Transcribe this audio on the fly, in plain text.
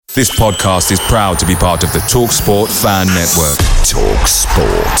This podcast is proud to be part of the TalkSport Fan Network.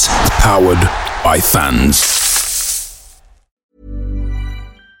 TalkSport. Powered by fans.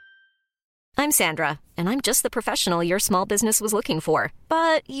 I'm Sandra, and I'm just the professional your small business was looking for.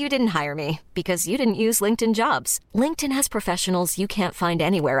 But you didn't hire me because you didn't use LinkedIn Jobs. LinkedIn has professionals you can't find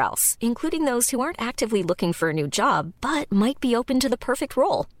anywhere else, including those who aren't actively looking for a new job, but might be open to the perfect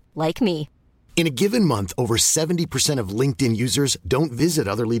role, like me. In a given month, over 70% of LinkedIn users don't visit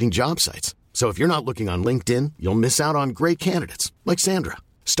other leading job sites. So if you're not looking on LinkedIn, you'll miss out on great candidates like Sandra.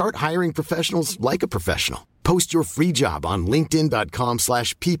 Start hiring professionals like a professional. Post your free job on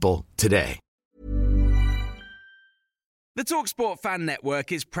linkedin.com/people today. The TalkSport Fan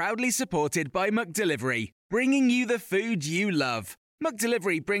Network is proudly supported by McDelivery, bringing you the food you love.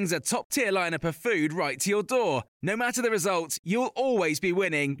 McDelivery brings a top-tier lineup of food right to your door. No matter the result, you'll always be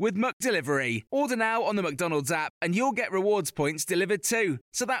winning with McDelivery. Order now on the McDonald's app and you'll get rewards points delivered too.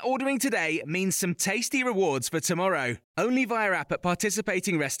 So that ordering today means some tasty rewards for tomorrow. Only via app at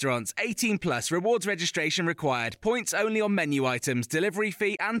participating restaurants. 18 plus. Rewards registration required. Points only on menu items. Delivery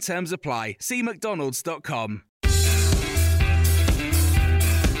fee and terms apply. See mcdonalds.com.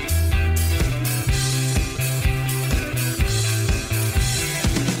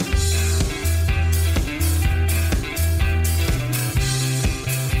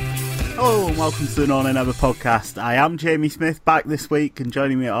 Hello and welcome to the No Nay Never podcast. I am Jamie Smith, back this week, and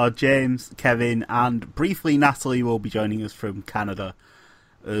joining me are James, Kevin, and briefly Natalie will be joining us from Canada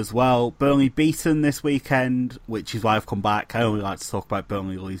as well. Burnley beaten this weekend, which is why I've come back. I only like to talk about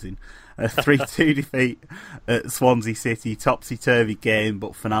Burnley losing. A 3-2 defeat at Swansea City, topsy-turvy game,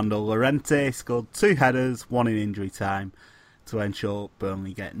 but Fernando Llorente scored 2 headers, 1 in injury time, to ensure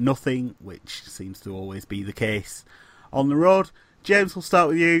Burnley get nothing, which seems to always be the case on the road. James, we'll start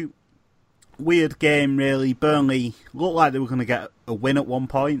with you. Weird game, really. Burnley looked like they were going to get a win at one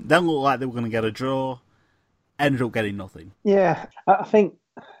point, then looked like they were going to get a draw, ended up getting nothing. Yeah, I think,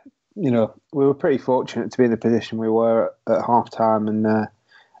 we were pretty fortunate to be in the position we were at half-time and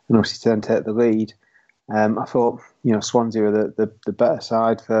obviously then take the lead. I thought, Swansea were the better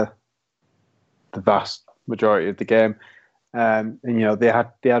side for the vast majority of the game. And they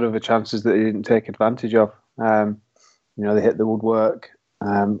had other chances that they didn't take advantage of. They hit the woodwork.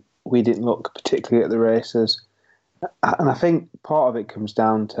 We didn't look particularly at the races. And I think part of it comes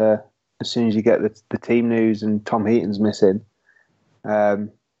down to as soon as you get the team news and Tom Heaton's missing, at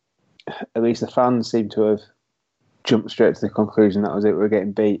least the fans seem to have jumped straight to the conclusion that was it, we're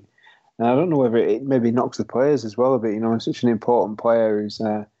getting beat. And I don't know whether it maybe knocks the players as well a bit. Such an important player who's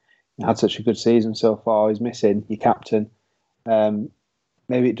had such a good season so far. He's missing your captain.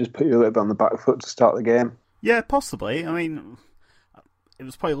 Maybe it just put you a little bit on the back foot to start the game. Yeah, possibly. I mean, it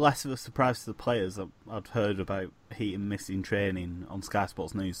was probably less of a surprise to the players. I'd heard about Heaton missing training on Sky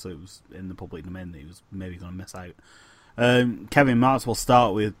Sports News, so it was in the public domain that he was maybe going to miss out. Kevin, might as well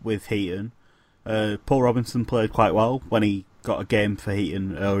start with Heaton. Paul Robinson played quite well when he got a game for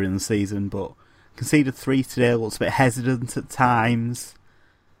Heaton earlier in the season, but conceded 3 today, looks a bit hesitant at times.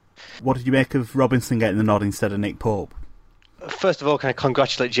 What did you make of Robinson getting the nod instead of Nick Pope? First of all, can I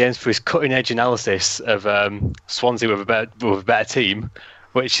congratulate James for his cutting-edge analysis of Swansea with a better team,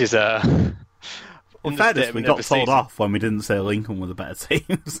 which is in fairness, we got told off when we didn't say Lincoln were the better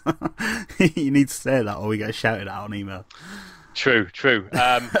teams. You need to say that or we get shouted out on email. True.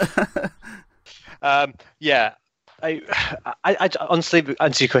 Yeah, I honestly, to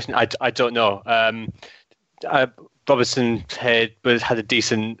answer your question, I don't know. Robertson had a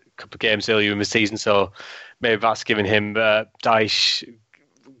decent couple of games earlier in the season, so maybe that's giving him Dyche,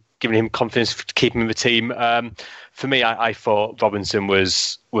 giving him confidence to keep him in the team. For me, I thought Robinson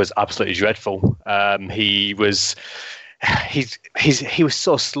was absolutely dreadful. He was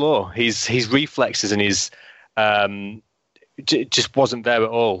so slow. His reflexes and his just wasn't there at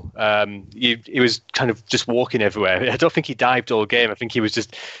all. He was kind of just walking everywhere. I don't think he dived all game. I think he was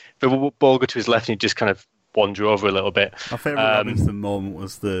just the ball got to his left and he just kind of wander over a little bit. My favourite Robinson moment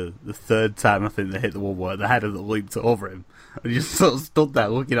was the third time I think they hit the wall where the header that looped over him. And he just sort of stood there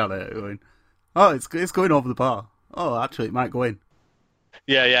looking at it going, oh, it's going over the bar. Oh, actually, it might go in.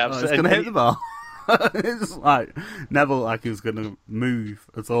 Yeah. Oh, it's going to hit the bar. It's like, never looked like he was going to move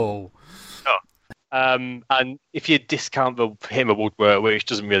at all. No. And if you discount him at woodwork, which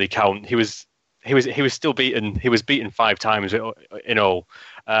doesn't really count, he was still beaten. He was beaten 5 times in all.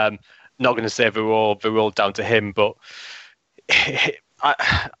 Not going to say they're all down to him, but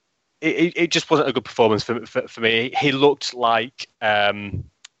it just wasn't a good performance for me. He looked like a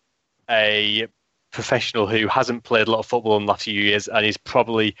professional who hasn't played a lot of football in the last few years and is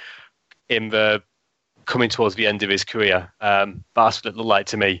probably in the coming towards the end of his career. That's what it looked like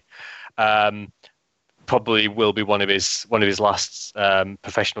to me. Probably will be one of his last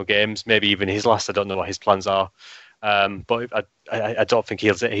professional games, maybe even his last. I don't know what his plans are, but I don't think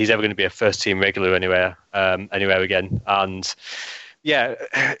he's ever going to be a first team regular anywhere again. And yeah,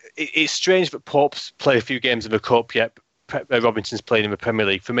 it's strange that Pope's played a few games in the Cup, yet Robinson's played in the Premier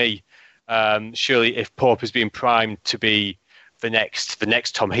League. For me, surely if Pope is being primed to be the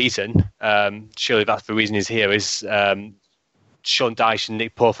next Tom Heaton, surely that's the reason he's here. Is Sean Dyche and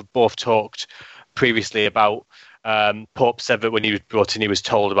Nick Pope have both talked previously about Pope said that when he was brought in, he was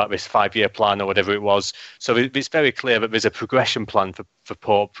told about this 5-year plan or whatever it was. So it's very clear that there's a progression plan for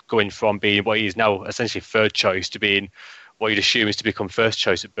Pope, going from being what he is now essentially third choice to being what you'd assume is to become first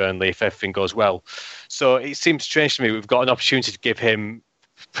choice at Burnley if everything goes well. So it seems strange to me. We've got an opportunity to give him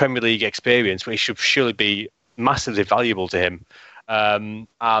Premier League experience, which should surely be massively valuable to him. And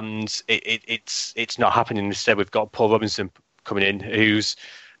it's not happening. Instead, we've got Paul Robinson coming in, who's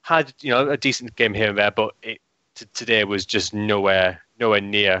had a decent game here and there, but today was just nowhere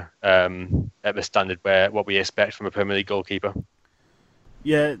near at the standard what we expect from a Premier League goalkeeper.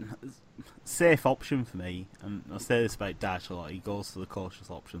 Yeah, safe option for me, and I say this about Dyche a lot. He goes for the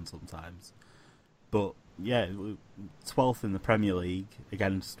cautious option sometimes, but yeah, 12th in the Premier League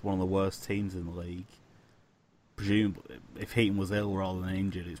against one of the worst teams in the league. Presumably, if Heaton was ill rather than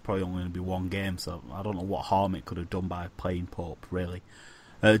injured, it's probably only going to be one game, so I don't know what harm it could have done by playing Pope, really.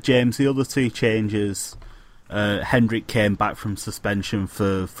 James, the other two changes, Hendrick came back from suspension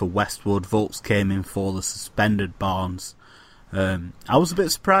for Westwood. Volks came in for the suspended Barnes. I was a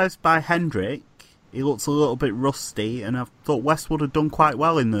bit surprised by Hendrick. He looks a little bit rusty, and I thought Westwood had done quite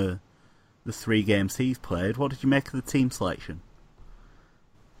well in the 3 games he's played. What did you make of the team selection?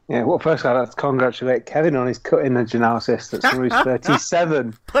 Yeah, well, first I'd like to congratulate Kevin on his cutting edge analysis that Saru's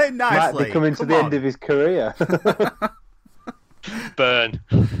 37 playing nicely. Might be coming to the end of his career. Burn.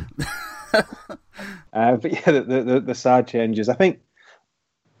 But yeah, the side changes. I think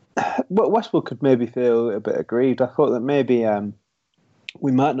Westwood could maybe feel a little bit aggrieved. I thought that maybe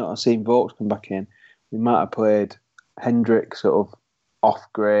we might not have seen Vokes come back in. We might have played Hendrick sort of off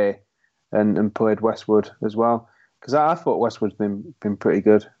Gray and played Westwood as well. Because I thought Westwood's been pretty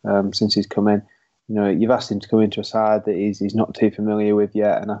good since he's come in. You've asked him to come into a side that he's not too familiar with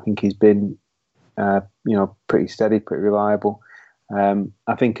yet, and I think he's been pretty steady, pretty reliable.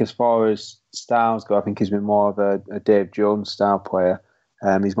 I think as far as styles go, I think he's been more of a Dave Jones style player.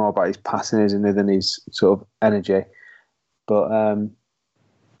 He's more about his passing, isn't he, than his sort of energy. But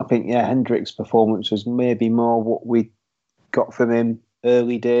I think, Hendrick's performance was maybe more what we got from him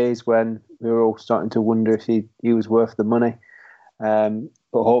early days when we were all starting to wonder if he was worth the money. But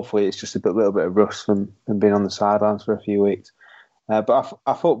hopefully it's just a little bit of rust from being on the sidelines for a few weeks. But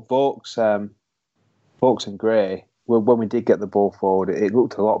I thought Vokes and Gray, when we did get the ball forward, it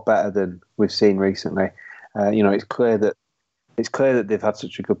looked a lot better than we've seen recently. It's clear that they've had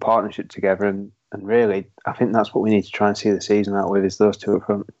such a good partnership together, and really, I think that's what we need to try and see the season out with, is those two up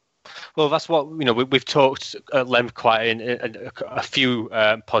front. Well, that's what we've talked at length quite in a few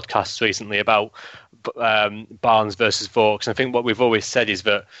podcasts recently about Barnes versus Vokes. And I think what we've always said is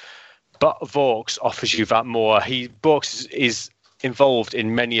that Vokes offers you that more. Vokes is involved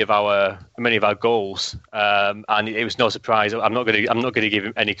in many of our goals, and it was no surprise. I'm not going to give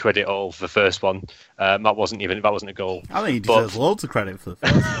him any credit at all for the first one. That wasn't a goal. I think he deserves loads of credit for the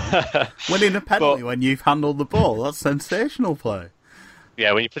first one. Winning a penalty when you've handled the ball, that's sensational play.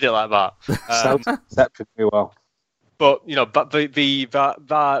 Yeah, when you put it like that, sounds exceptionally well. But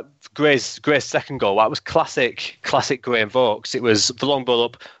that Gray's second goal, that was classic Gray and Vokes. It was the long ball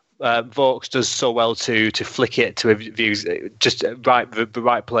up. Vokes does so well to flick it to views just the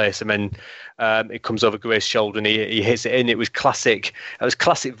right place, and then it comes over Gray's shoulder and he hits it in. It was classic. It was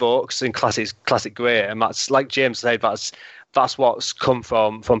classic Vokes and classic Gray, and that's, like James said, that's what's come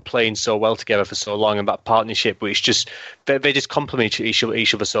from playing so well together for so long, and that partnership, which just they just complement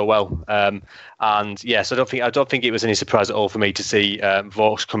each other so well. And yes, I don't think it was any surprise at all for me to see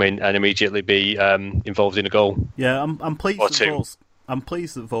Vokes come in and immediately be involved in a goal. Yeah, I'm pleased that Vokes. I'm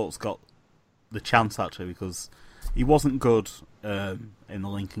pleased that Vokes got the chance, actually, because he wasn't good in the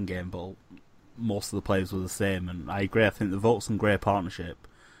Lincoln game, but most of the players were the same. And I agree. I think the Vokes and Gray partnership,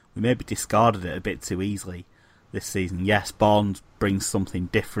 we maybe discarded it a bit too easily this season. Yes, Barnes brings something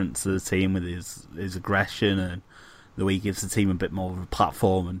different to the team with his aggression and the way he gives the team a bit more of a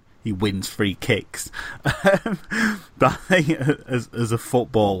platform, and he wins free kicks. But I think as a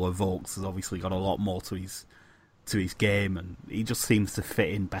footballer, Vokes has obviously got a lot more to his game, and he just seems to fit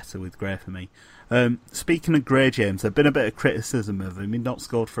in better with Gray for me. Speaking of Gray, James, there's been a bit of criticism of him. He's not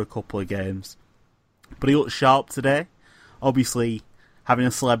scored for a couple of games. But he looked sharp today. Obviously, having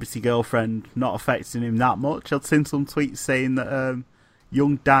a celebrity girlfriend not affecting him that much. I'd seen some tweets saying that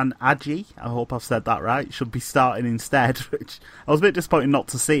young Dan Adji, I hope I've said that right, should be starting instead, which I was a bit disappointed not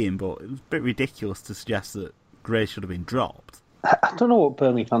to see him, but it was a bit ridiculous to suggest that Gray should have been dropped. I don't know what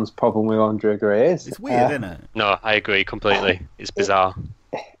Burnley fans' problem with Andre Gray is. It's weird, isn't it? No, I agree completely. It's bizarre.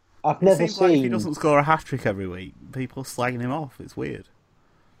 I've never It seems like if he seen... doesn't score a hat-trick every week, people are slagging him off. It's weird.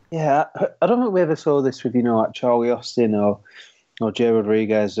 Yeah, I don't think we ever saw this with, like Charlie Austin or Jay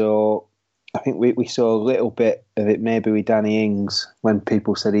Rodriguez, or I think we saw a little bit of it maybe with Danny Ings when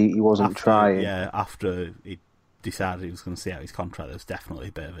people said he wasn't trying. Yeah, after he decided he was going to see out his contract, there was definitely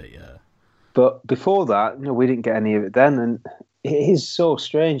a bit of it, yeah. But before that, we didn't get any of it then, and it is so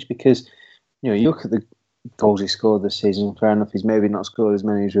strange because, you look at the goals he scored this season, fair enough, he's maybe not scored as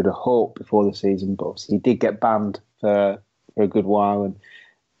many as we'd have hoped before the season, but obviously he did get banned for a good while, and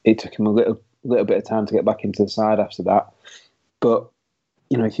it took him a little bit of time to get back into the side after that. But,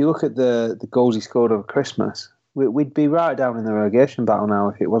 if you look at the goals he scored over Christmas, we'd be right down in the relegation battle now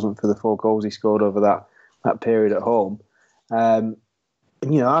if it wasn't for the 4 goals he scored over that period at home. And,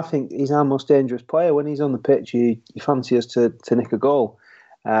 I think he's our most dangerous player. When he's on the pitch, you fancy us to nick a goal.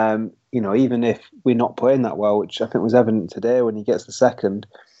 Even if we're not playing that well, which I think was evident today when he gets the second,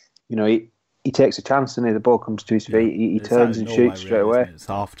 he takes a chance and the ball comes to his feet, he turns and shoots straight away. It's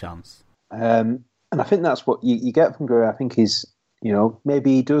half chance. And I think that's what you get from Gray. I think he's,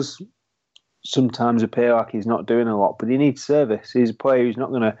 maybe he does sometimes appear like he's not doing a lot, but he needs service. He's a player who's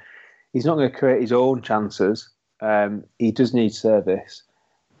not going to create his own chances. He does need service,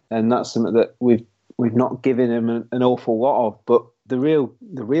 and that's something that we've not given him an awful lot of. But the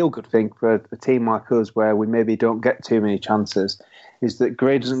real good thing for a team like us, where we maybe don't get too many chances, is that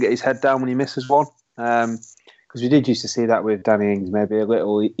Gray doesn't get his head down when he misses one. Because we did used to see that with Danny Ings, maybe a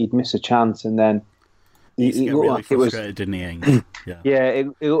little. He'd miss a chance and then he looked really like frustrated, didn't he, Ings? Yeah, yeah, it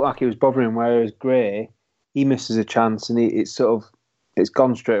looked like he was bothering. Whereas Gray, he misses a chance and it's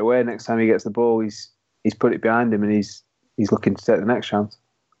gone straight away. Next time he gets the ball, he's put it behind him and he's looking to take the next chance.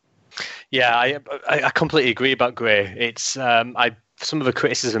 Yeah, I completely agree about Gray. It's some of the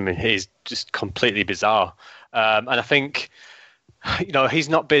criticism is just completely bizarre, and I think he's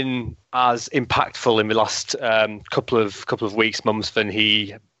not been as impactful in the last couple of weeks, months than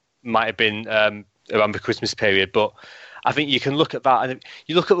he might have been around the Christmas period. But I think you can look at that and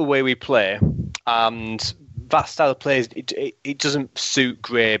you look at the way we play, and that style of play, it doesn't suit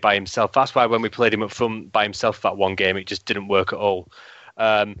Gray by himself. That's why when we played him up front by himself that one game, it just didn't work at all.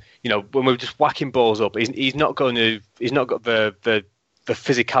 When we're just whacking balls up, he's not got the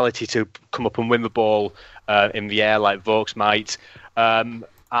physicality to come up and win the ball in the air like Vokes might,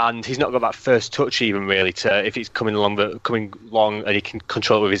 and he's not got that first touch even really to if he's coming long and he can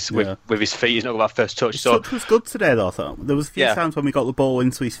control it with his feet. He's not got that first touch. His touch was good today though. I thought there was a few times when we got the ball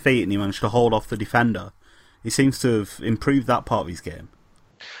into his feet and he managed to hold off the defender. He seems to have improved that part of his game.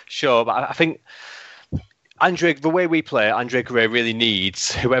 Sure, but I think the way we play, Andre Gray really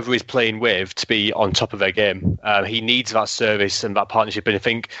needs whoever he's playing with to be on top of their game. He needs that service and that partnership. And I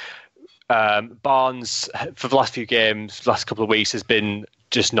think Barnes, for the last few games, last couple of weeks, has been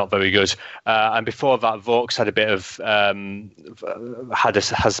just not very good. And before that, Vokes had a bit of had a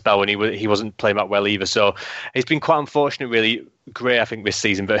spell when he wasn't playing that well either. So it's been quite unfortunate, really, Gray, I think, this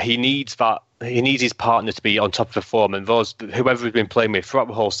season. But he needs his partner to be on top of the form, and whoever he's been playing with throughout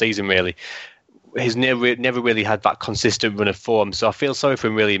the whole season, really. He's never really had that consistent run of form, so I feel sorry for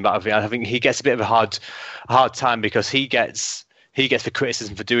him really in that. I think he gets a bit of a hard time because he gets the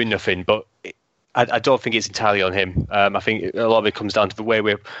criticism for doing nothing, but I don't think it's entirely on him. I think a lot of it comes down to the way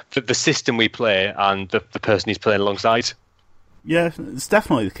the system we play and the person he's playing alongside. Yeah, it's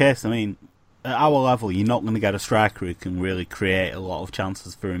definitely the case. I mean, at our level, you're not going to get a striker who can really create a lot of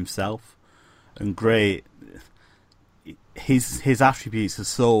chances for himself. And Gray, his attributes are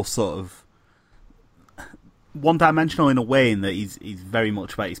so sort of one-dimensional in a way, in that he's very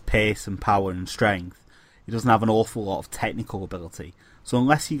much about his pace and power and strength. He doesn't have an awful lot of technical ability. So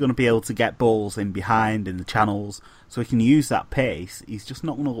unless you're going to be able to get balls in behind, in the channels, so he can use that pace, he's just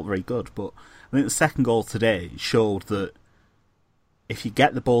not going to look very good. But I think the second goal today showed that if you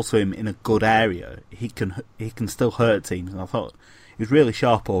get the ball to him in a good area, he can still hurt teams. And I thought he was really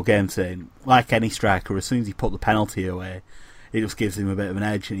sharp all game today. Like any striker, as soon as he put the penalty away, it just gives him a bit of an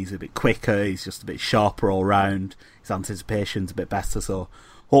edge, and he's a bit quicker, he's just a bit sharper all round, his anticipation's a bit better, so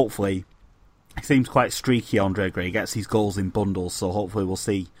hopefully, he seems quite streaky, Andre Gray, he gets his goals in bundles, so hopefully we'll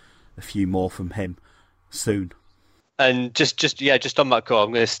see a few more from him soon. And just on that goal,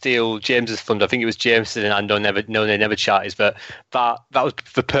 I'm going to steal James's thunder. I think it was James and they never chatted, but that was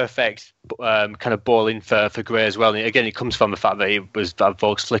the perfect kind of ball in for Gray as well. And again, it comes from the fact that he was that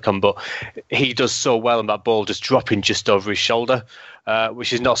Vogts flick on, but he does so well on that ball, just dropping just over his shoulder,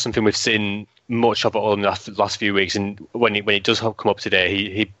 which is not something we've seen much of at all in the last few weeks. And when he does come up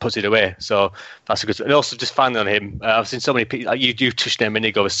today, he puts it away. So that's a good. And also just finally on him, I've seen so many people. You touched on him a minute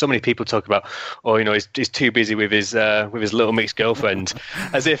ago. There's so many people talk about, he's too busy with his little mixed girlfriend,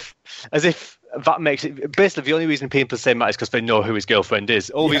 as if that makes it. Basically, the only reason people say that is because they know who his girlfriend is.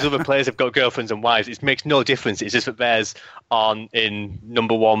 All these other players have got girlfriends and wives. It makes no difference. It's just that theirs aren't in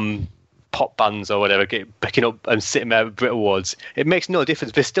number one pop bands or whatever, picking up and sitting there with Brit Awards. It makes no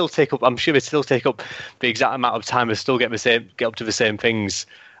difference. They still take up. I'm sure they still take up the exact amount of time. They still get up to the same things.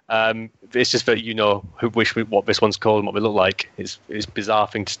 It's just that what this one's called and what they look like. It's a bizarre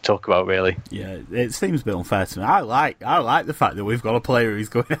thing to talk about, really. Yeah, it seems a bit unfair to me. I like the fact that we've got a player who's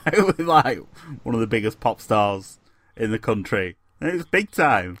going out with like one of the biggest pop stars in the country. It's big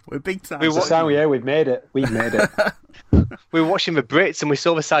time. We're big time. We've made it. We've made it. We were watching the Brits and we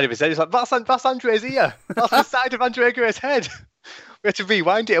saw the side of his head. It's like, that's Andre's ear. That's the side of Andre Gray's head. We had to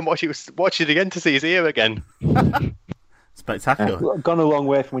rewind it and watch it again to see his ear again. Spectacular. Gone a long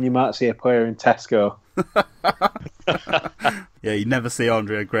way from when you might see a player in Tesco. Yeah, you'd never see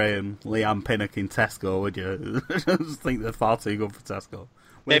Andre Gray and Liam Pinnock in Tesco, would you? I just think they're far too good for Tesco.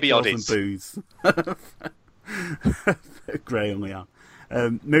 Maybe Oddies. Booze. Gray and Liam.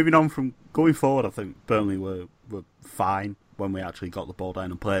 Moving on from going forward, I think Burnley were fine when we actually got the ball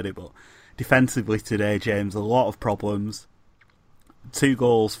down and played it, but defensively today, James, a lot of problems. 2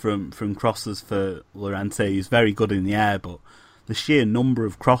 goals from crosses for Llorente. He's very good in the air, but the sheer number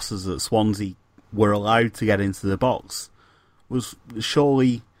of crosses that Swansea were allowed to get into the box was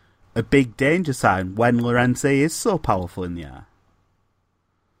surely a big danger sign when Llorente is so powerful in the air.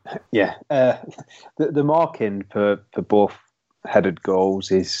 Yeah, the marking for both headed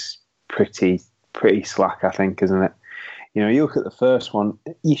goals is pretty slack, I think, isn't it? You look at the first one,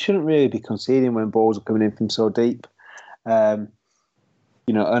 you shouldn't really be conceding when balls are coming in from so deep. And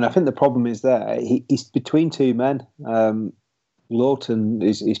I think the problem is there. He's between 2 men. Lowton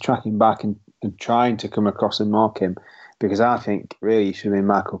is tracking back and trying to come across and mark him, because I think really he should have been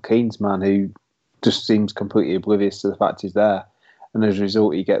Michael Keane's man, who just seems completely oblivious to the fact he's there. And as a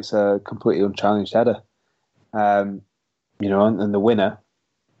result, he gets a completely unchallenged header. And the winner,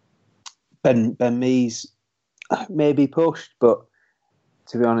 Ben Mees, may be pushed, but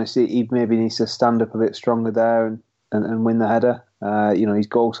to be honest, he maybe needs to stand up a bit stronger there and win the header. He's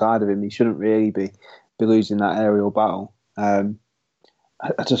goal side of him. He shouldn't really be losing that aerial battle. I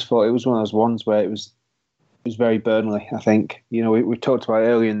just thought it was one of those ones where it was very Burnley, I think. We talked about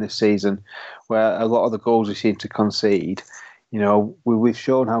earlier in this season where a lot of the goals we seem to concede, we've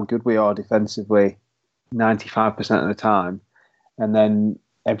shown how good we are defensively 95% of the time, and then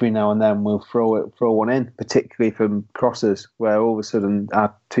every now and then we'll throw one in, particularly from crosses, where all of a sudden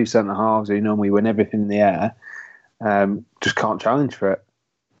our 2 centre-halves who normally win everything in the air just can't challenge for it.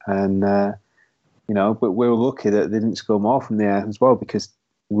 And, but we were lucky that they didn't score more from the air as well, because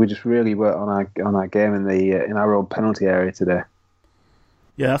we just really worked on our game in our own penalty area today.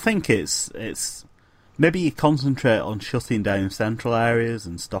 Yeah, I think it's maybe you concentrate on shutting down central areas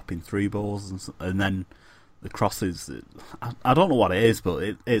and stopping through balls, and then the crosses. I don't know what it is,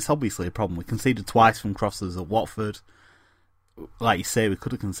 but it's obviously a problem. We conceded twice from crosses at Watford. Like you say, we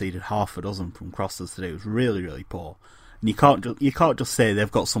could have conceded half a dozen from crosses today. It was really, really poor. And you can't just say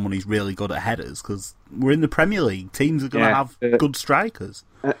they've got someone who's really good at headers, because we're in the Premier League. Teams are going to have good strikers.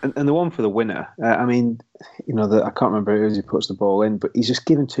 And the one for the winner, I can't remember who it is who puts the ball in, but he's just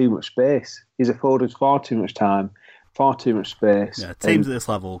given too much space. He's afforded far too much time, far too much space. Yeah, teams at this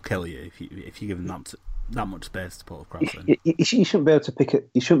level will kill you if you give them that much space to put a cross in. You shouldn't be able to pick it.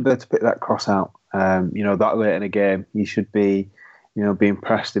 You shouldn't be able to pick that cross out. That late in a game, you should be, being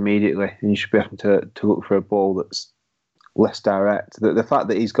pressed immediately, and you should be having to look for a ball that's less direct. The fact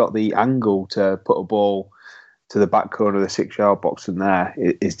that he's got the angle to put a ball to the back corner of the 6-yard box from there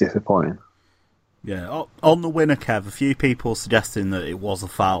is disappointing. Yeah, on the winner, Kev, a few people suggesting that it was a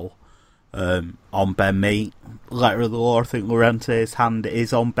foul on Ben Mee. Letter of the law, I think Llorente's hand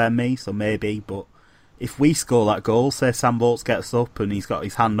is on Ben Mee, so maybe, but if we score that goal, say Sam Vogts gets up and he's got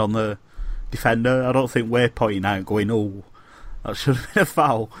his hand on the defender, I don't think we're pointing out going, oh, that should have been a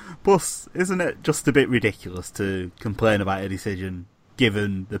foul. Plus, isn't it just a bit ridiculous to complain about a decision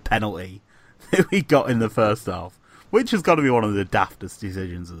given the penalty that we got in the first half, which has got to be one of the daftest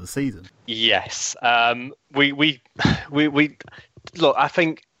decisions of the season? Yes. We look, I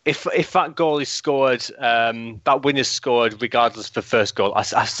think if that goal is scored, that winner's scored regardless of the first goal,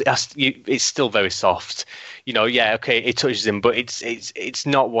 it's still very soft. Yeah, okay, it touches him, but it's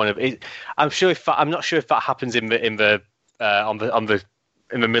not one of it. I'm not sure if that happens in the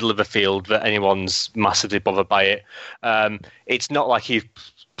middle of the field that anyone's massively bothered by it. It's not like he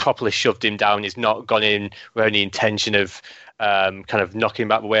properly shoved him down. He's not gone in with any intention of kind of knocking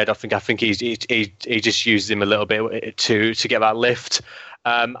him out of the way. I think he just used him a little bit to get that lift.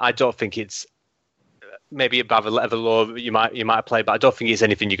 I don't think it's maybe above a law you might play, but I don't think it's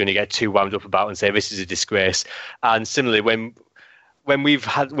anything you're going to get too wound up about and say this is a disgrace. And similarly, when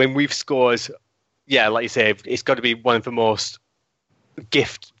we've scored, yeah, like you say, it's got to be one of the most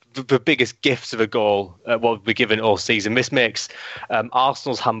the biggest gifts of a goal what we've given all season. This makes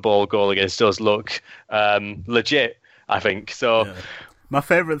Arsenal's handball goal against us look legit, I think. So, yeah. My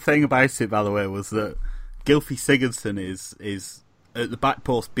favourite thing about it, by the way, was that Gylfi Sigurdsson is at the back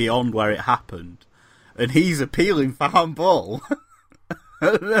post beyond where it happened, and he's appealing for handball,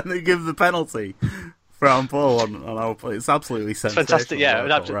 and then they give the penalty for handball on our play. It's absolutely sensational. Fantastic, yeah.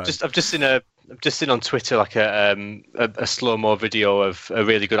 I've just seen on Twitter like a slow-mo video of a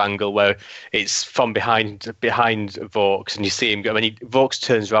really good angle where it's from behind Vokes, and you see him go. When Vokes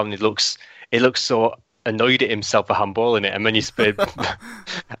turns around, it looks so annoyed at himself for handballing it, and then he's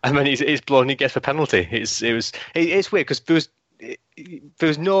blown. He gets a penalty. It's weird because there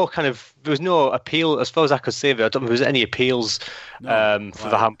was no appeal as far as I could see. I don't think there was any appeals for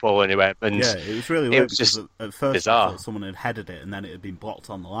the handball anyway. And yeah, it was really weird because at first bizarre. I thought someone had headed it and then it had been blocked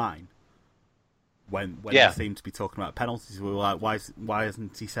on the line. When they seemed to be talking about penalties, we were like, why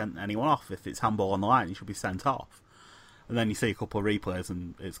hasn't he sent anyone off? If it's handball on the line, he should be sent off. And then you see a couple of replays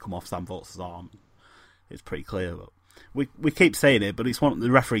and it's come off Sam Vokes' arm. It's pretty clear. But we keep saying it, but it's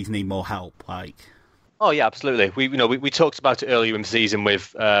the referees need more help. Oh yeah, absolutely. We talked about it earlier in the season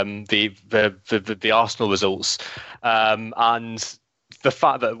with the Arsenal results, and the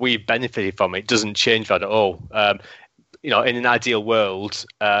fact that we benefited from it doesn't change that at all. In an ideal world,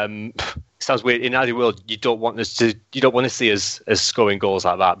 sounds weird. In an ideal world, you don't want to see us as scoring goals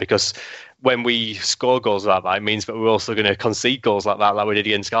like that, because when we score goals like that, it means that we're also going to concede goals like that, like we did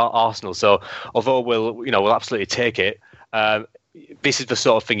against Arsenal. So although we'll absolutely take it. This is the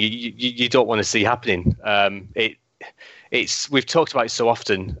sort of thing you don't want to see happening. We've talked about it so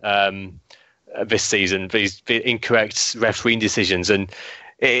often this season, these incorrect refereeing decisions, and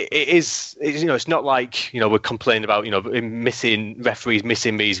it's not like we're complaining about referees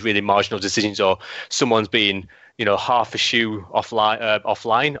missing these really marginal decisions, or someone's being half a shoe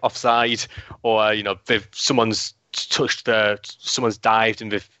offline, offside, or someone's dived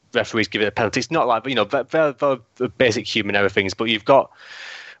and the referees give it a penalty. It's not like the basic human error things, but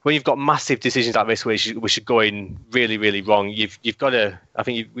when you've got massive decisions like this which are going really, really wrong, you've got to. I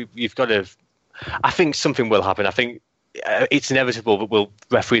think something will happen. I think it's inevitable that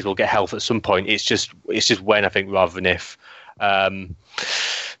referees will get help at some point. It's just when, I think, rather than if.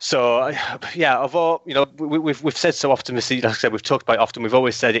 So yeah, although we've said so often, like I said, we've talked about it often. We've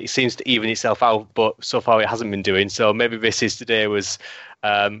always said it seems to even itself out, but so far it hasn't been doing. So maybe this is today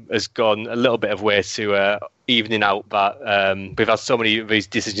has gone a little bit of way to evening out that we've had so many of these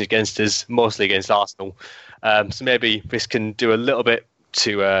decisions against us, mostly against Arsenal. So maybe this can do a little bit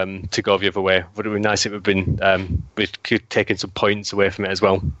to go the other way. Would it be nice if we've taken some points away from it as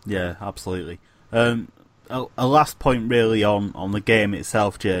well? Yeah, absolutely. A last point really on the game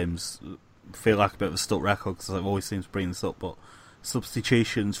itself, James. I feel like a bit of a stuck record because I always seem to bring this up, but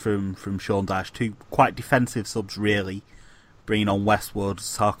substitutions from Sean Dyche, two quite defensive subs really, bringing on Westwood,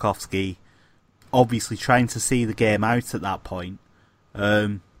 Tarkowski, obviously trying to see the game out at that point.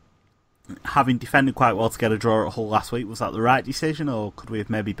 Having defended quite well to get a draw at Hull last week, was that the right decision, or could we have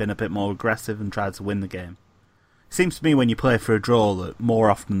maybe been a bit more aggressive and tried to win the game? It seems to me when you play for a draw that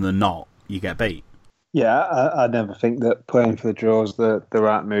more often than not you get beat. Yeah, I never think that playing for the draw is the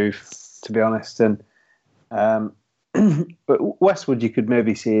right move, to be honest. And but Westwood you could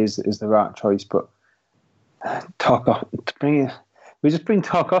maybe see is the right choice, but we just bring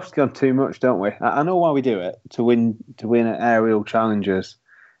Tarkowski on too much, don't we? I know why we do it, to win aerial challenges,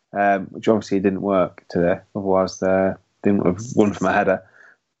 which obviously didn't work today. Otherwise, they didn't have won from a header.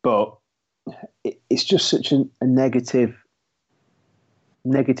 But it's just such a negative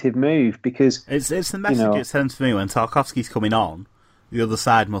move, because it's the message it sends to me when Tarkowski's coming on. The other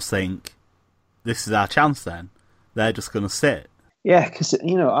side must think this is our chance. Then they're just going to sit. Yeah, because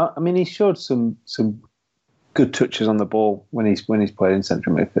he showed some good touches on the ball when he's played in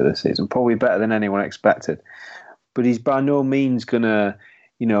central midfield this season, probably better than anyone expected. But he's by no means going to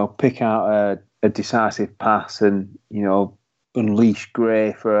pick out a decisive pass and unleash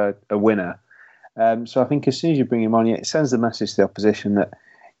Gray for a winner. So I think as soon as you bring him on, it sends the message to the opposition that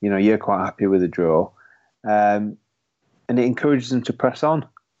you're quite happy with the draw, and it encourages them to press on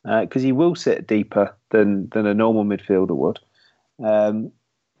because he will sit deeper than a normal midfielder would. And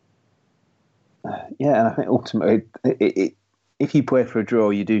I think ultimately, if you play for a draw,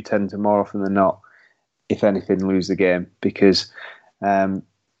 you do tend to more often than not, if anything, lose the game because you're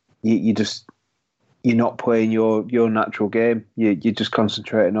not playing your natural game. You're just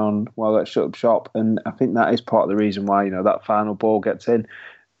concentrating on, well, let's shut up shop. And I think that is part of the reason why that final ball gets in,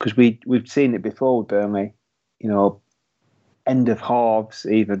 because we've seen it before with Burnley. End of halves,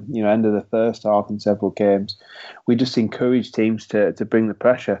 even end of the first half in several games, we just encourage teams to bring the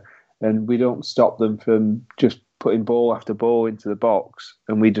pressure, and we don't stop them from just putting ball after ball into the box,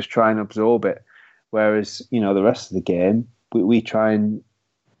 and we just try and absorb it. Whereas the rest of the game, we try and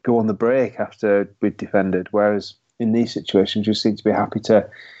go on the break after we've defended. Whereas in these situations, you seem to be happy to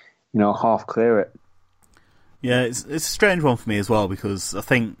half clear it. Yeah, it's a strange one for me as well, because I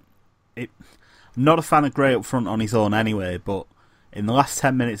think I'm not a fan of Gray up front on his own anyway, but in the last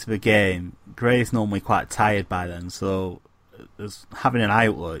 10 minutes of a game, Gray's normally quite tired by then, so as having an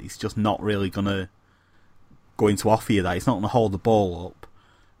outlet, he's just not really going to offer you that. He's not going to hold the ball up,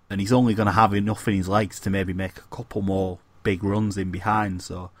 and he's only going to have enough in his legs to maybe make a couple more big runs in behind.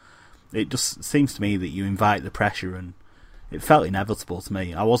 So it just seems to me that you invite the pressure, and it felt inevitable to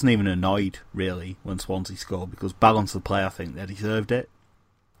me. I wasn't even annoyed really when Swansea scored, because balance of play, I think they deserved it.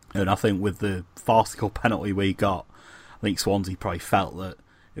 And I think with the farcical penalty we got, I think Swansea probably felt that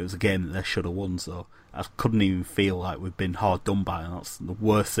it was a game that they should have won. So I couldn't even feel like we've been hard done by, and that's the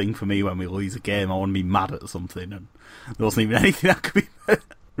worst thing for me when we lose a game. I want to be mad at something, and there wasn't even anything I could be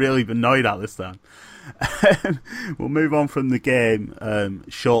really annoyed at this time. We'll move on from the game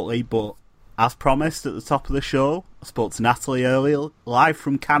shortly, but as promised at the top of the show, I spoke to Natalie earlier, live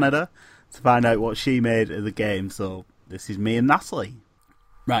from Canada, to find out what she made of the game. So this is me and Natalie.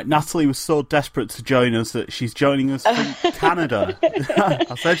 Right, Natalie was so desperate to join us that she's joining us from Canada.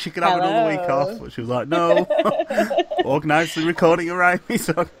 I said she could have another week off, but she was like, no, organise the recording around me,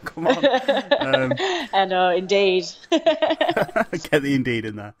 so come on. I know, indeed. Get the indeed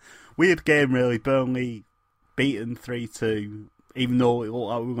in there. Weird game, really. Burnley beaten 3-2, even though it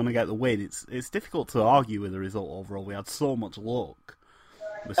looked like we were going to get the win. It's difficult to argue with the result overall. We had so much luck.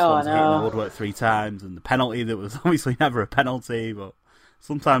 With Swansea hitting the woodwork 3 times, and the penalty that was obviously never a penalty, but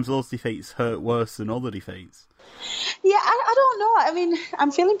sometimes those defeats hurt worse than other defeats. Yeah, I don't know. I mean,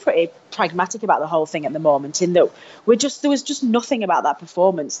 I'm feeling pretty pragmatic about the whole thing at the moment, in that there was just nothing about that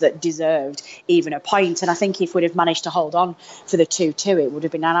performance that deserved even a point. And I think if we'd have managed to hold on for the 2-2, it would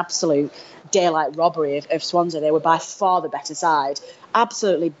have been an absolute daylight robbery of Swansea. They were by far the better side,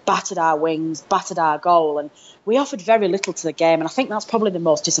 absolutely battered our wings, battered our goal, and we offered very little to the game. And I think that's probably the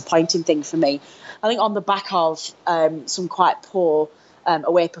most disappointing thing for me. I think on the back of some quite poor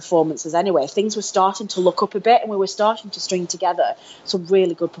away performances anyway, things were starting to look up a bit, and we were starting to string together some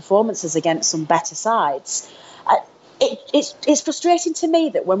really good performances against some better sides. It's frustrating to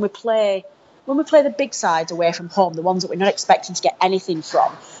me that when we play the big sides away from home, the ones that we're not expecting to get anything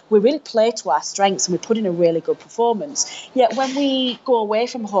from, we really play to our strengths and we put in a really good performance. Yet when we go away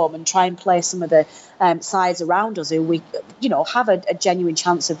from home and try and play some of the sides around us who we have a genuine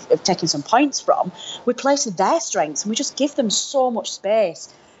chance of taking some points from, we play to their strengths and we just give them so much space.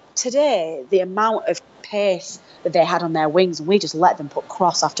 Today, the amount of pace that they had on their wings, and we just let them put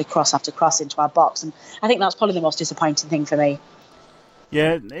cross after cross after cross into our box, and I think that's probably the most disappointing thing for me.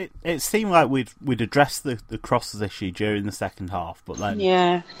 Yeah, it seemed like we'd addressed the crosses issue during the second half, but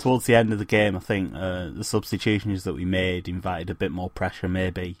then towards the end of the game, I think the substitutions that we made invited a bit more pressure,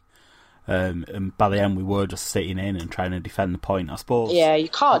 maybe. And by the end, we were just sitting in and trying to defend the point, I suppose. Yeah, you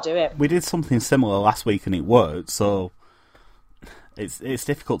can't do it. We did something similar last week and it worked, so it's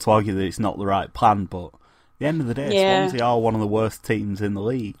difficult to argue that it's not the right plan, but at the end of the day, Swansea are one of the worst teams in the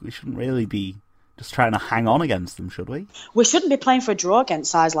league. We shouldn't really be just trying to hang on against them, should we? We shouldn't be playing for a draw against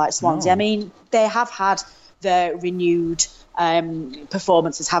sides like Swansea. No. I mean, they have had their renewed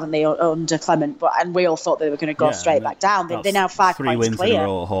performances, haven't they, under Clement? And we all thought they were going to go straight back down. They're now 5 points clear. 3 wins in a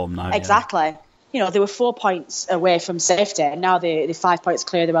row at home now. Exactly. Yeah. They were 4 points away from safety, and now they're 5 points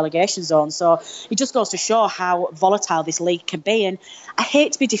clear of the relegation zone. So it just goes to show how volatile this league can be. And I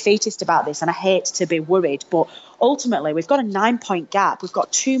hate to be defeatist about this, and I hate to be worried, but ultimately we've got a 9-point gap. We've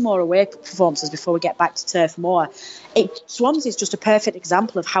got 2 more away performances before we get back to Turf Moor. Swansea is just a perfect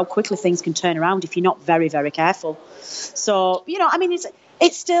example of how quickly things can turn around if you're not very, very careful. So,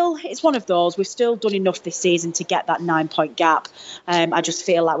 It's one of those. We've still done enough this season to get that 9-point gap. I just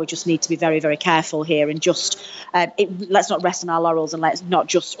feel like we just need to be very, very careful here and just let's not rest on our laurels and let's not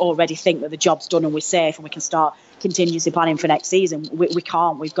just already think that the job's done and we're safe and we can start contingency planning for next season. We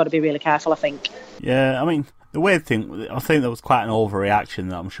can't. We've got to be really careful, I think. Yeah, I mean, the weird thing, I think there was quite an overreaction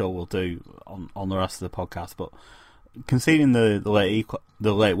that I'm sure we'll do on the rest of the podcast, but conceding the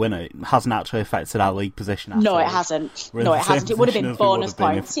late winner hasn't actually affected our league position. No, it hasn't. It would have been bonus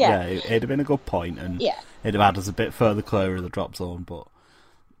points. It'd have been a good point, and it'd have had us a bit further clear of the drop zone. But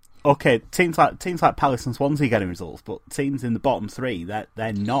okay, teams like Palace and Swansea getting results, but teams in the bottom three, they're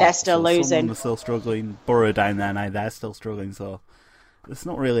not. They're still losing. Some of them are still struggling. Borough down there now, they're still struggling. So there's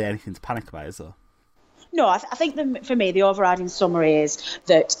not really anything to panic about, is there? No, I think for me, the overriding summary is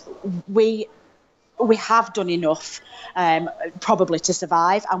that we have done enough probably to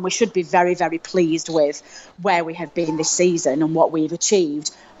survive, and we should be very, very pleased with where we have been this season and what we've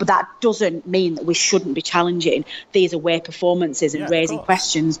achieved. But that doesn't mean that we shouldn't be challenging these away performances and raising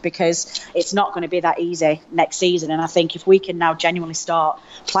questions, because it's not going to be that easy next season. And I think if we can now genuinely start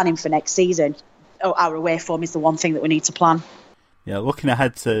planning for next season, our away form is the one thing that we need to plan. Yeah, looking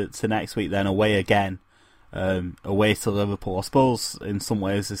ahead to next week then, away again. Away to Liverpool. I suppose in some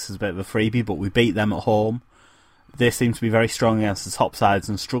ways this is a bit of a freebie, but we beat them at home. They seem to be very strong against the top sides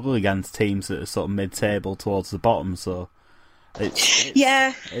and struggle against teams that are sort of mid-table towards the bottom. So it's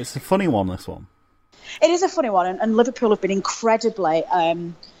a funny one, this one. It is a funny one, and Liverpool have been incredibly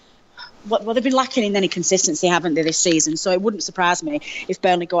they've been lacking in any consistency, haven't they, this season? So it wouldn't surprise me if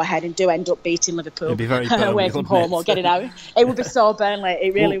Burnley go ahead and do end up beating Liverpool away from home or getting out. It would be so Burnley.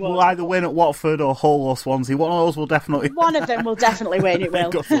 It really would. We'll either win at Watford or Hull or Swansea. One of those will definitely. One of them will definitely win. It will.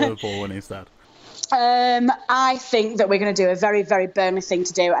 Go to Liverpool win instead. I think that we're going to do a very, very Burnley thing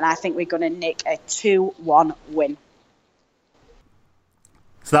to do, and I think we're going to nick a 2-1 win.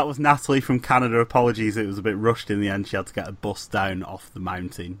 So that was Natalie from Canada. Apologies, it was a bit rushed in the end. She had to get a bus down off the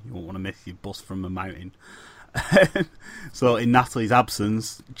mountain. You won't want to miss your bus from a mountain. So in Natalie's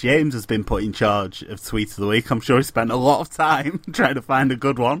absence, James has been put in charge of Tweet of the Week. I'm sure he spent a lot of time trying to find a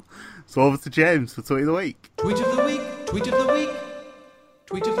good one. So over to James for Tweet of the Week. Tweet of the Week, Tweet of the Week,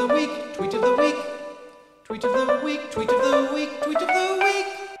 Tweet of the Week, Tweet of the Week, Tweet of the Week, Tweet of the Week, Tweet of the Week.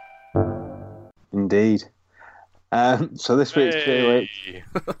 Indeed. So this week's Tweet of the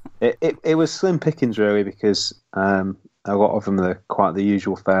Week, it was slim pickings really, because a lot of them are quite the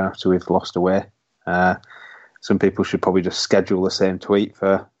usual fare after we've lost away. Some people should probably just schedule the same tweet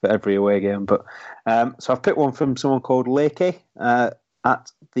for every away game. But so I've picked one from someone called Lakey at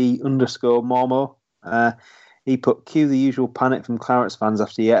 _Mormo. He put, cue the usual panic from Clarets fans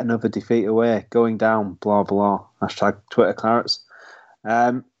after yet another defeat away, going down, blah, blah. #Twitter Clarets.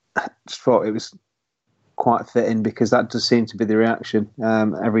 Just thought it was quite fitting, because that does seem to be the reaction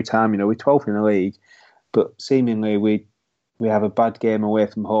every time. You know, we're 12th in the league, but seemingly we have a bad game away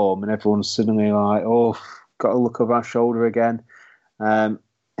from home and everyone's suddenly like, oh, got to look over our shoulder again.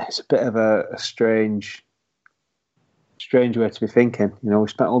 It's a bit of a strange way to be thinking. You know, we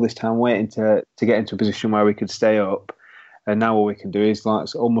spent all this time waiting to get into a position where we could stay up, and now all we can do is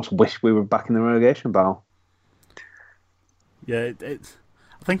like almost wish we were back in the relegation battle. Yeah,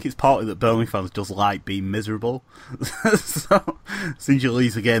 I think it's partly that Burnley fans just like being miserable. So, since you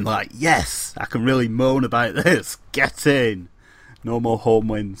lose again, like, yes, I can really moan about this. Get in. No more home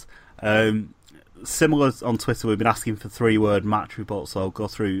wins. Similar on Twitter, we've been asking for 3-word match reports, so I'll go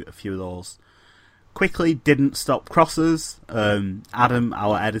through a few of those. Quickly, didn't stop crosses. Adam,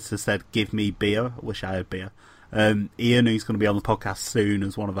 our editor, said, give me beer. I wish I had beer. Ian, who's going to be on the podcast soon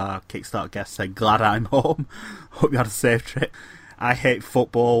as one of our Kickstart guests, said, glad I'm home. Hope you had a safe trip. I hate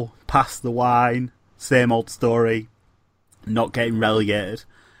football, pass the wine, same old story, not getting relegated.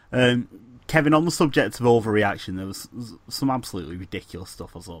 Kevin, on the subject of overreaction, there was some absolutely ridiculous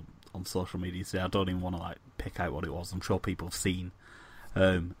stuff I saw on social media today. I don't even want to pick out what it was. I'm sure people have seen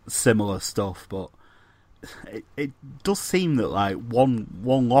similar stuff, but it does seem that one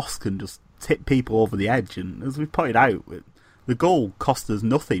loss can just tip people over the edge. And as we pointed out, the goal cost us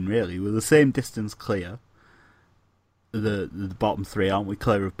nothing really. We're the same distance clear. The bottom three, aren't we,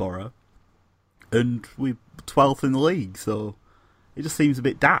 clear of Borough, and we're 12th in the league, so it just seems a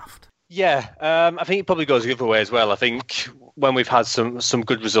bit daft. Yeah, I think it probably goes the other way as well. I think when we've had some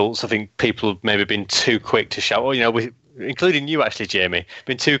good results, I think people have maybe been too quick to shout. Oh, you know, including you actually, Jamie,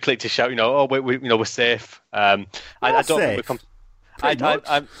 been too quick to shout. You know, oh, we're safe. I don't safe. think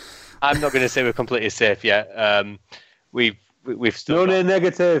I'm not going to say we're completely safe yet. We've still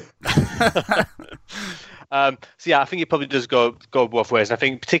negative. So yeah, I think it probably does go both ways, and I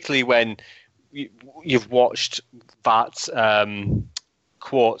think particularly when you've watched that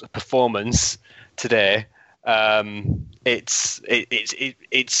quote performance today, it's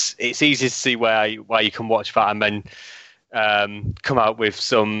easy to see why you can watch that and then come out with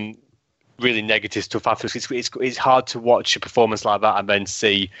some really negative stuff afterwards. It's hard to watch a performance like that and then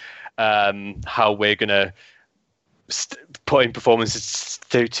see how we're gonna put in performances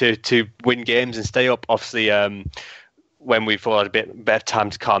to win games and stay up. Obviously, when we've all had a bit better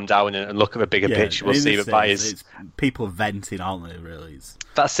time to calm down and look at the bigger picture, we'll see that is people venting, aren't they? Really,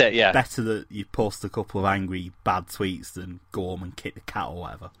 that's it. Yeah, better that you post a couple of angry bad tweets than go home and kick the cat or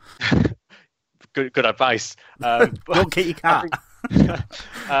whatever. Good advice. Don't kick your cat.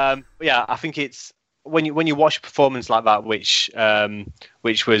 I think it's when you watch a performance like that, which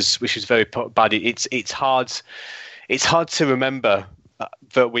was very bad. It's hard to remember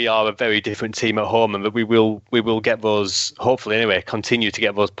that we are a very different team at home, and that we will get those, hopefully anyway, continue to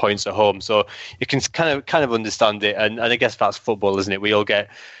get those points at home. So you can kind of understand it, and I guess that's football, isn't it? We all get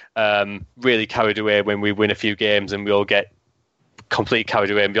really carried away when we win a few games, and we all get completely carried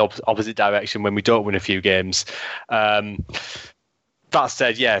away in the opposite direction when we don't win a few games. That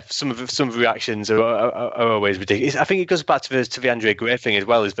said, yeah, some of the reactions are always ridiculous. I think it goes back to the Andre Gray thing as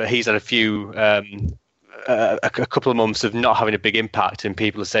well, is that he's had a few a couple of months of not having a big impact, and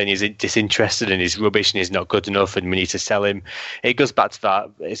people are saying he's disinterested and he's rubbish and he's not good enough and we need to sell him. It goes back to that.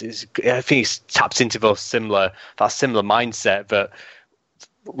 I think he's taps into that similar mindset that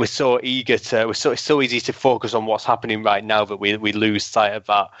we're so eager to. It's so easy to focus on what's happening right now that we lose sight of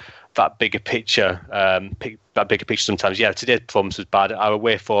that bigger picture. That bigger picture sometimes. Yeah, today's performance was bad. Our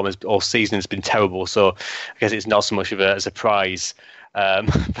away form all season has been terrible. So I guess it's not so much of a surprise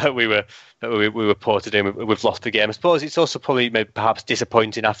that we were ported in. We've lost the game. I suppose it's also probably perhaps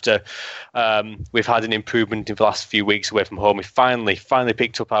disappointing after we've had an improvement in the last few weeks away from home. We finally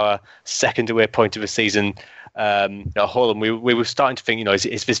picked up our second away point of the season at Hull, and we were starting to think,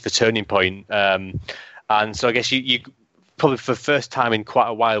 is this the turning point? And so I guess you probably for the first time in quite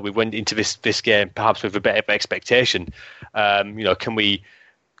a while, we went into this game perhaps with a bit of expectation.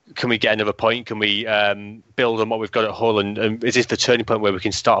 Can we get another point? Can we build on what we've got at Hull? And is this the turning point where we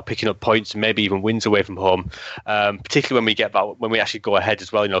can start picking up points and maybe even wins away from home? Particularly when we actually go ahead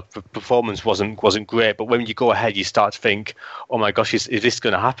as well. The performance wasn't great, but when you go ahead, you start to think, oh my gosh, is this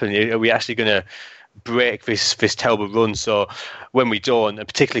going to happen? Are we actually going to break this terrible run? So when we don't, and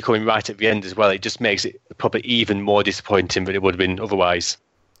particularly coming right at the end as well, it just makes it probably even more disappointing than it would have been otherwise.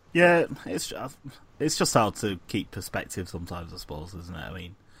 Yeah, it's just hard to keep perspective sometimes, I suppose, isn't it? I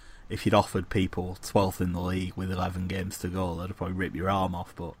mean, if you'd offered people 12th in the league with 11 games to go, they'd probably rip your arm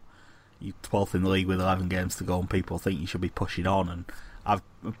off. But you're 12th in the league with 11 games to go, and people think you should be pushing on. And I've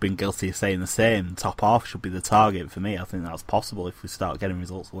been guilty of saying the same. Top half should be the target for me. I think that's possible if we start getting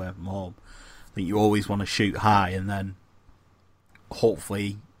results away from home. I think you always want to shoot high, and then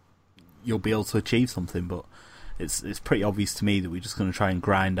hopefully you'll be able to achieve something. But it's pretty obvious to me that we're just going to try and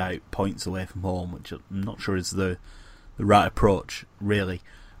grind out points away from home, which I'm not sure is the right approach, really.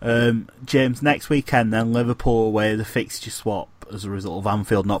 James, next weekend then, Liverpool away, the fixture swap as a result of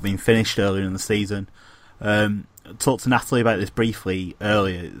Anfield not being finished earlier in the season. Talked to Natalie about this briefly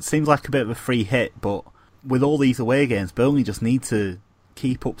earlier. It seems like a bit of a free hit, but with all these away games, Burnley just need to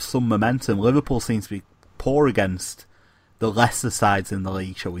keep up some momentum. Liverpool seems to be poor against the lesser sides in the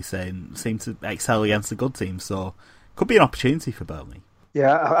league, shall we say, and seem to excel against the good teams, so could be an opportunity for Burnley.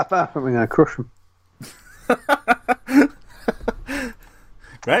 Yeah, I think we're going to crush them.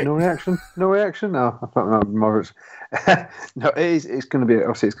 Great. No reaction. No, I thought that would be moderate. No, it's going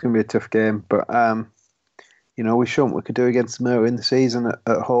to be a tough game, but we showed what we could do against them earlier in the season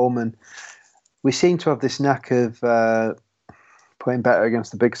at home, and we seem to have this knack of playing better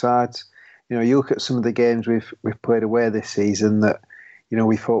against the big sides. You look at some of the games we've played away this season that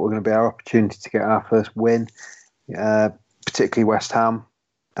we thought were going to be our opportunity to get our first win, particularly West Ham.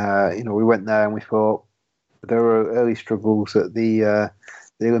 We went there and we thought there were early struggles at the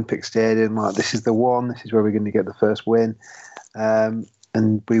Olympic Stadium. Like, this is the one. This is where we're going to get the first win,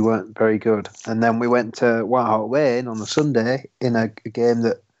 and we weren't very good. And then we went to White Hart Lane on the Sunday in a game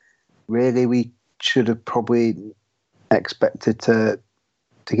that really we should have probably expected to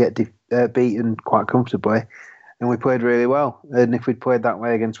get beaten quite comfortably, and we played really well. And if we'd played that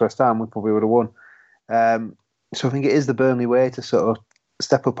way against West Ham, we probably would have won. So I think it is the Burnley way to sort of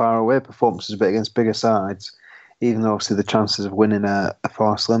step up our away performances a bit against bigger sides, even though obviously the chances of winning are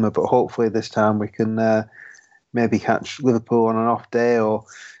far slimmer. But hopefully this time we can maybe catch Liverpool on an off day, or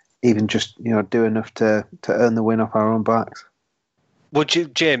even just do enough to earn the win off our own backs. Well,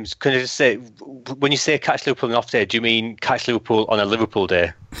 James, can I just say, when you say catch Liverpool on an off day, do you mean catch Liverpool on a Liverpool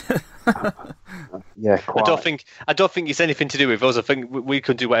day? Yeah, quite. I don't think it's anything to do with us. I think we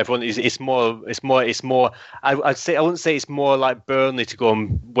can do whatever we want. It's more. I wouldn't say it's more like Burnley to go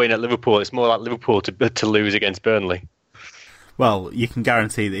and win at Liverpool. It's more like Liverpool to lose against Burnley. Well, you can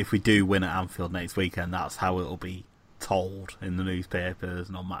guarantee that if we do win at Anfield next weekend, that's how it'll be told in the newspapers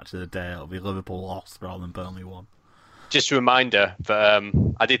and on Match of the Day. It'll be Liverpool lost rather than Burnley won. Just a reminder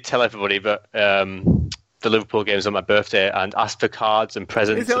that I did tell everybody that the Liverpool game's on my birthday and asked for cards and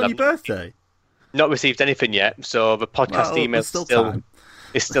presents. Is it on your birthday? Not received anything yet, so the podcast email is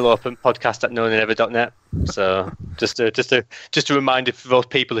still open. Podcast at knowandandever.net. So just a reminder for those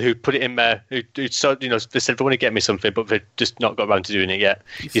people who put it in there, who they said they want to get me something, but they've just not got around to doing it yet.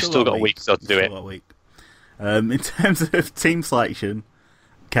 You've still got a week to do it. In terms of team selection,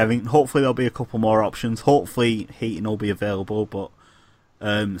 Kevin, hopefully there'll be a couple more options. Hopefully Heaton will be available, but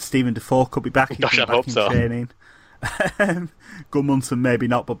Stephen Defoe could be back. Gosh, I hope so. Training. Gudmundsson maybe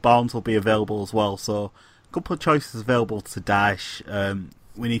not, but Barnes will be available as well. So a couple of choices available to Daesh.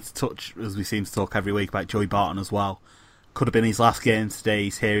 We need to touch, as we seem to talk every week, about Joey Barton as well. Could have been his last game today,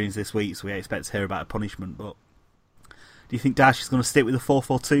 his hearings this week, so we expect to hear about a punishment. But do you think Daesh is going to stick with the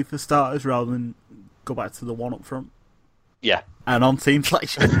 4-4-2 for starters rather than go back to the one up front? Yeah. And on team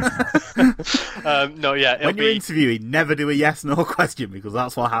selection? No, yeah. When you're interviewing, never do a yes/no question because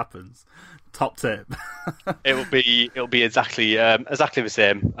that's what happens. Top tip. It'll be exactly the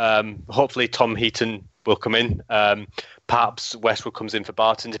same. Hopefully Tom Heaton will come in. Perhaps Westwood comes in for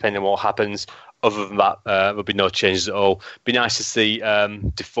Barton, depending on what happens. Other than that, there'll be no changes at all. Be nice to see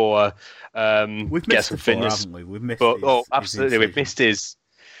Defoe get some fitness. Haven't we? We've missed absolutely, we've missed his.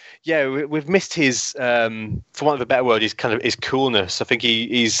 Yeah, we've missed his. For want of a better word, his coolness. I think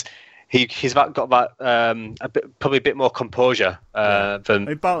he's got that probably a bit more composure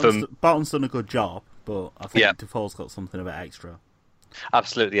than Barton's done a good job, but I think Defoe's got something a bit extra.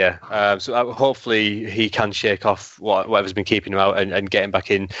 Absolutely, yeah. So hopefully he can shake off whatever's been keeping him out and get him back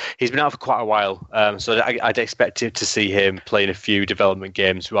in. He's been out for quite a while, so I'd expect to see him playing a few development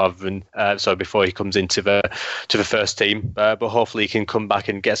games rather than before he comes into the first team. But hopefully he can come back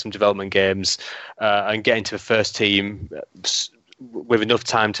and get some development games and get into the first team with enough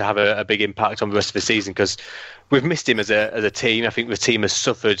time to have a big impact on the rest of the season, because we've missed him as a team. I think the team has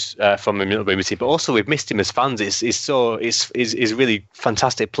suffered from him a little bit, but also we've missed him as fans. He's a really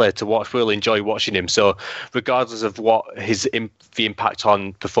fantastic player to watch. We'll enjoy watching him. So regardless of what the impact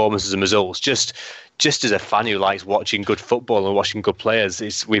on performances and results, just as a fan who likes watching good football and watching good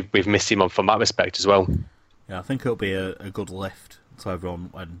players, we've missed him from that respect as well. Yeah, I think it'll be a good lift to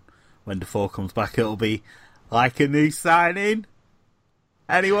everyone when Defoe comes back. It'll be like a new signing.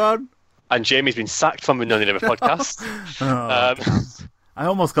 Anyone? And Jamie's been sacked from the None Ever podcast. I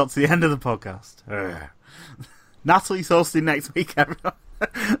almost got to the end of the podcast. Natalie's hosting next week, everyone.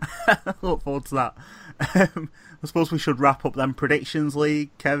 Look forward to that. I suppose we should wrap up them predictions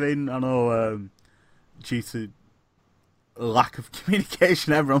league, Kevin. I know due to lack of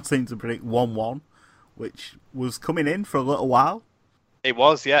communication, everyone seemed to predict 1-1, which was coming in for a little while. It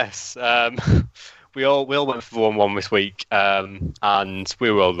was, yes. We all went for 1-1 this week, and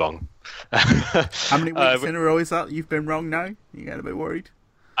we were all wrong. How many weeks in a row is that you've been wrong now? You getting a bit worried?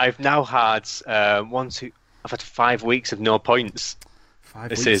 I've now had I've had 5 weeks of no points.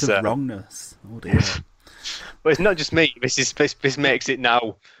 5 weeks of wrongness. Oh dear. But it's not just me. This makes it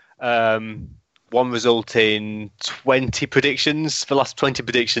now one result in 20 predictions. The last 20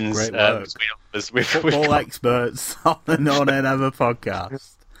 predictions. Great work. Football experts on the None Ever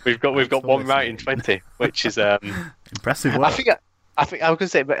podcast. We've got one right in 20, which is impressive work. I think I was going to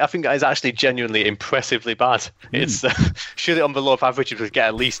say, but I think that is actually genuinely impressively bad. It's surely on the low of average, we get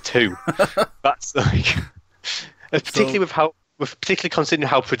at least 2. That's like, particularly particularly considering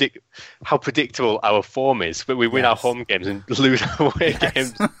how predictable our form is. But we win our home games and lose our away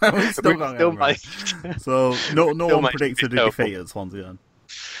games. So no one predicted a defeat at Swansea then.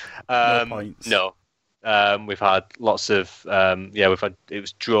 No points. No. We've had lots of it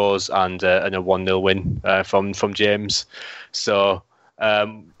was draws and a 1-0 win from James. So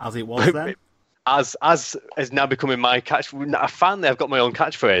as it was then, as is now becoming my catch. Finally, I've got my own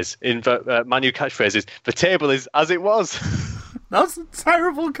catchphrase. My new catchphrase is "The table is as it was." That's a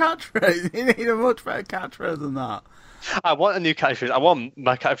terrible catchphrase. You need a much better catchphrase than that. I want a new catchphrase. I want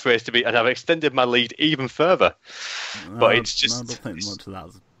my catchphrase to be, and I've extended my lead even further. But it's just, I don't think much of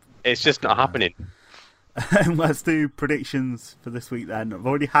that. It's just not happening. Let's do predictions for this week then. I've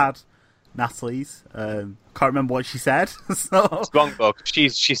already had Natalie's. Can't remember what she said. So It's wrong, though.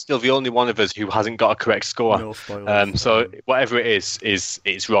 She's still the only one of us who hasn't got a correct score. No spoilers. So whatever it is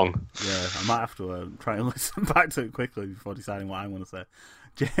it's wrong. yeah, I might have to try and listen back to it quickly before deciding what I'm going to say.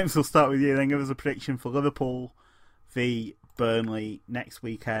 James, we'll start with you. Then give us a prediction for Liverpool v Burnley next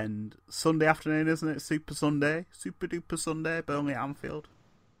weekend. Sunday afternoon, isn't it? Super Sunday. Super duper Sunday. Burnley at Anfield.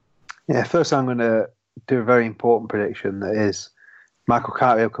 Yeah, first I'm going to do a very important prediction that is Michael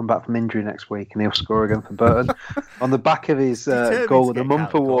Cartwright will come back from injury next week and he'll score again for Burton. On the back of his Goal of the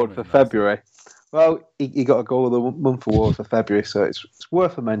Month award for February. Well, he got a Goal of the Month award for February, so it's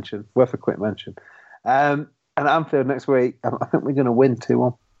worth a mention, worth a quick mention. And at Anfield next week, I think we're going to win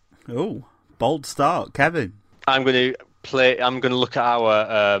 2-1. Oh, bold start. Kevin? I'm going to look at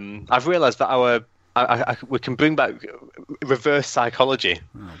our... I've realised that we can bring back reverse psychology.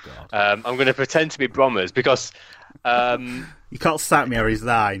 Oh, God. I'm going to pretend to be Brommers because... You can't sack me or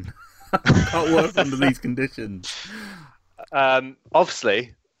resign. I can't work under these conditions.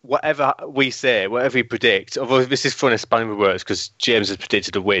 Obviously, whatever we say, whatever we predict, although this is fun as spanning the words because James has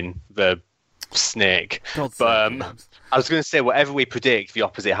predicted a win, the snake. But I was going to say, whatever we predict, the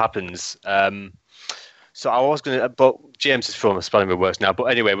opposite happens. So I was going to, but James is from spanning the words now. But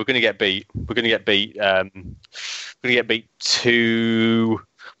anyway, we're going to get beat. We're going to get beat.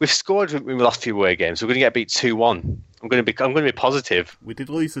 We've scored in the last few away games. So we're going to get beat 2-1. I'm going to be positive. We did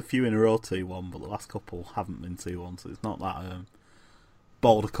lose a few in a row 2-1, but the last couple haven't been 2-1, so it's not that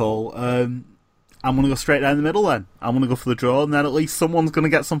bold a call. I'm going to go straight down the middle then. I'm going to go for the draw, and then at least someone's going to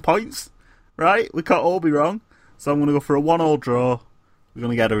get some points, right? We can't all be wrong. So I'm going to go for a 1-1 draw. We're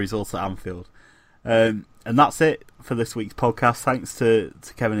going to get a result at Anfield. And that's it for this week's podcast. Thanks to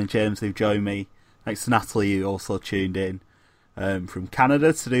Kevin and James who've joined me. Thanks to Natalie who also tuned in from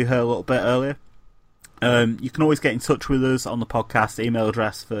Canada to do her a little bit earlier. You can always get in touch with us on the podcast. Email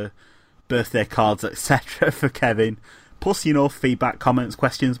address for birthday cards, etc. for Kevin. Plus, feedback, comments,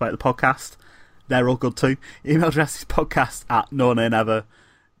 questions about the podcast. They're all good too. Email address is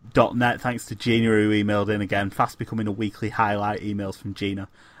podcast@nonamenever.net. Thanks to Gina who emailed in again. Fast becoming a weekly highlight. Emails from Gina.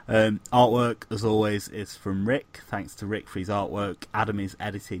 Artwork, as always, is from Rick. Thanks to Rick for his artwork. Adam is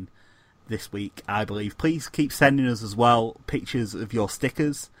editing this week, I believe. Please keep sending us as well pictures of your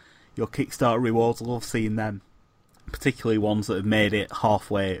stickers, your Kickstarter rewards. I love seeing them, particularly ones that have made it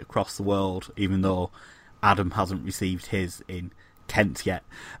halfway across the world, even though Adam hasn't received his in Kent yet.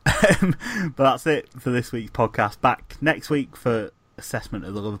 But that's it for this week's podcast. Back next week for assessment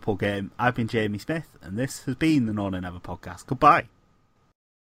of the Liverpool game. I've been Jamie Smith, and this has been the No Nay Never podcast. Goodbye.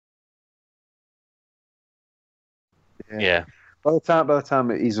 Yeah. By the time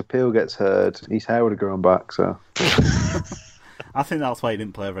his appeal gets heard, his hair would have grown back. So I think that's why he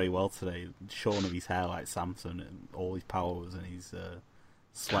didn't play very well today. Shorn of his hair like Samson, and all his power was in his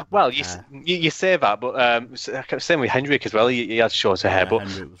sweat. Well, you say that, but same with Hendrick as well. He had shorter hair, but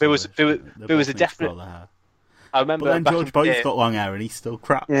there was a definite. I remember. But then George Boyd's got long hair and he's still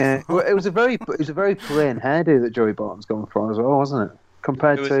crap. Yeah, well, it was a very plain hairdo that Joey Barton's gone for as well, wasn't it?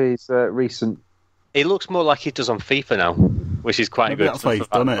 Compared to his recent. It looks more like he does on FIFA now, which is quite good. That's why he's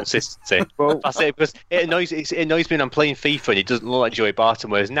done it. Consistency. Well, that's it, because it annoys me when I'm playing FIFA and it doesn't look like Joey Barton.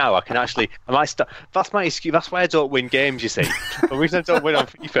 Whereas now I might start. That's my excuse. That's why I don't win games. You see, the reason I don't win on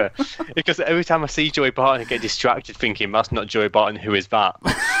FIFA because every time I see Joey Barton, I get distracted thinking that's not Joey Barton. Who is that?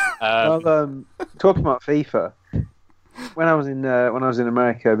 Talking about FIFA, when I was in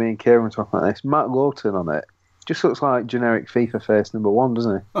America, me and Kieran were talking about this. Matt Lawton on it just looks like generic FIFA face number 1,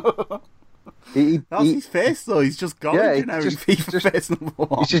 doesn't he? That's his face though. He's just got a generic FIFA face number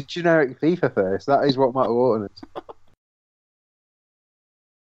 1. He's just generic FIFA face. That is what Matt Lawton is.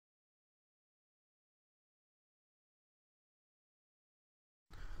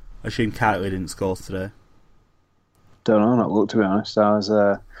 I assume Cartley didn't score today. Don't know, not looked to be honest. There was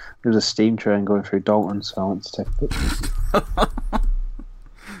a steam train going through Dalton, so I went to take a picture.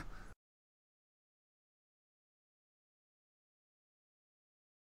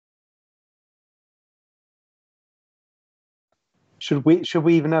 Should we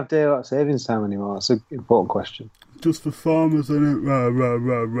even have daylight savings time anymore? That's an important question. Just for farmers, isn't it? Rah, rah,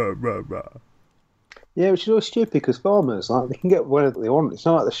 rah, rah, rah, rah. Yeah, which is always stupid because farmers, they can get whatever they want. It's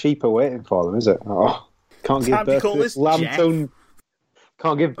not like the sheep are waiting for them, is it? Oh, can't give birth to this lamb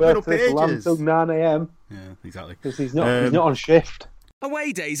till 9 a.m. Yeah, exactly. Because he's not on shift.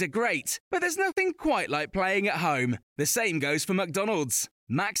 Away days are great, but there's nothing quite like playing at home. The same goes for McDonald's.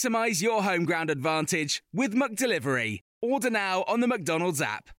 Maximise your home ground advantage with McDelivery. Order now on the McDonald's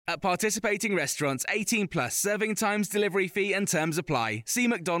app. At participating restaurants, 18 plus serving times, delivery fee and terms apply. See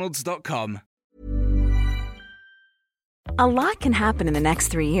mcdonalds.com. A lot can happen in the next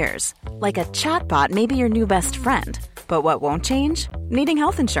 3 years. Like a chatbot may be your new best friend. But what won't change? Needing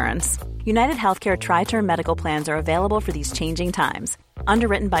health insurance. United Healthcare Tri-Term Medical Plans are available for these changing times.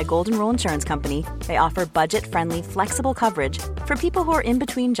 Underwritten by Golden Rule Insurance Company, they offer budget-friendly, flexible coverage for people who are in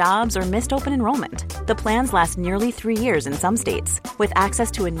between jobs or missed open enrollment. The plans last nearly 3 years in some states, with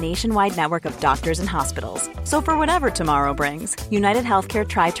access to a nationwide network of doctors and hospitals. So for whatever tomorrow brings, United Healthcare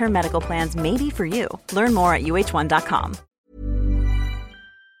Tri-Term Medical Plans may be for you. Learn more at uh1.com.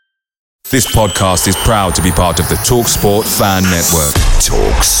 This podcast is proud to be part of the TalkSport Fan Network.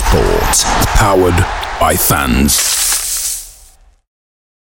 TalkSport. Powered by fans.